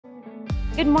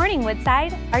Good morning,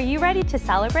 Woodside. Are you ready to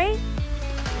celebrate?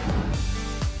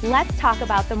 Let's talk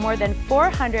about the more than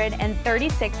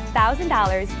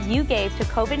 $436,000 you gave to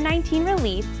COVID-19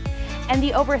 relief and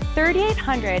the over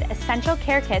 3,800 essential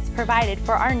care kits provided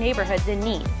for our neighborhoods in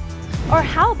need. Or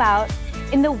how about,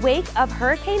 in the wake of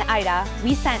Hurricane Ida,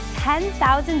 we sent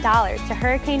 $10,000 to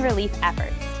hurricane relief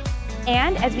efforts.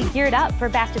 And as we geared up for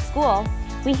back to school,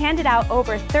 we handed out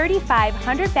over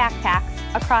 3,500 backpacks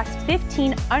across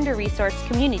 15 under-resourced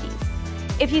communities.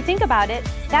 If you think about it,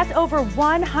 that's over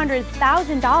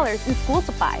 $100,000 in school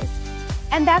supplies.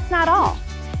 And that's not all.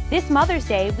 This Mother's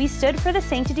Day, we stood for the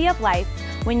sanctity of life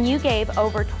when you gave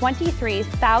over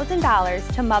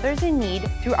 $23,000 to mothers in need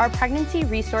through our pregnancy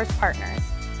resource partners.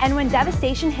 And when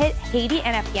devastation hit Haiti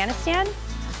and Afghanistan,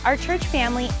 our church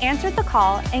family answered the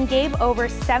call and gave over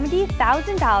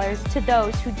 $70,000 to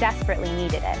those who desperately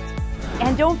needed it.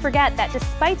 And don't forget that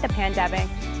despite the pandemic,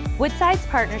 Woodside's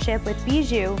partnership with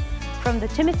Bijou from the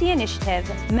Timothy Initiative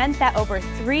meant that over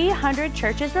 300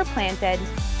 churches were planted,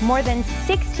 more than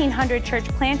 1,600 church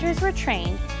planters were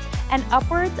trained, and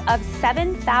upwards of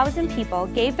 7,000 people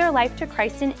gave their life to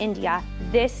Christ in India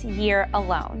this year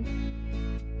alone.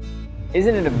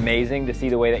 Isn't it amazing to see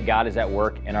the way that God is at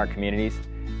work in our communities?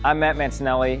 I'm Matt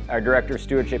Mancinelli, our Director of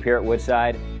Stewardship here at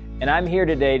Woodside, and I'm here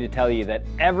today to tell you that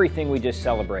everything we just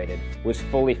celebrated was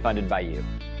fully funded by you.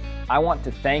 I want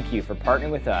to thank you for partnering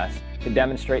with us to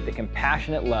demonstrate the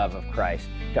compassionate love of Christ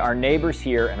to our neighbors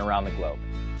here and around the globe.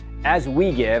 As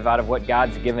we give out of what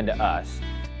God's given to us,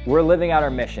 we're living out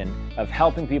our mission of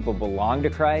helping people belong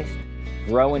to Christ,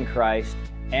 grow in Christ,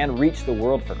 and reach the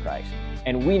world for Christ.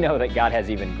 And we know that God has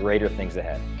even greater things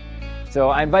ahead. So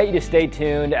I invite you to stay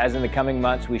tuned as in the coming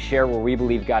months we share where we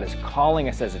believe God is calling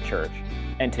us as a church.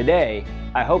 And today,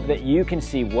 I hope that you can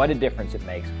see what a difference it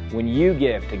makes when you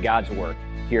give to God's work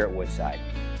here at Woodside.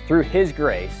 Through His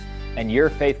grace and your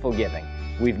faithful giving,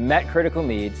 we've met critical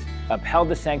needs, upheld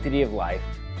the sanctity of life,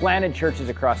 planted churches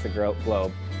across the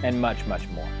globe, and much, much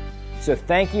more. So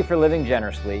thank you for living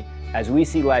generously as we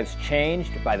see lives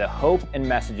changed by the hope and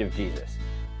message of Jesus.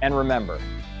 And remember,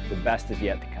 the best is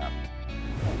yet to come.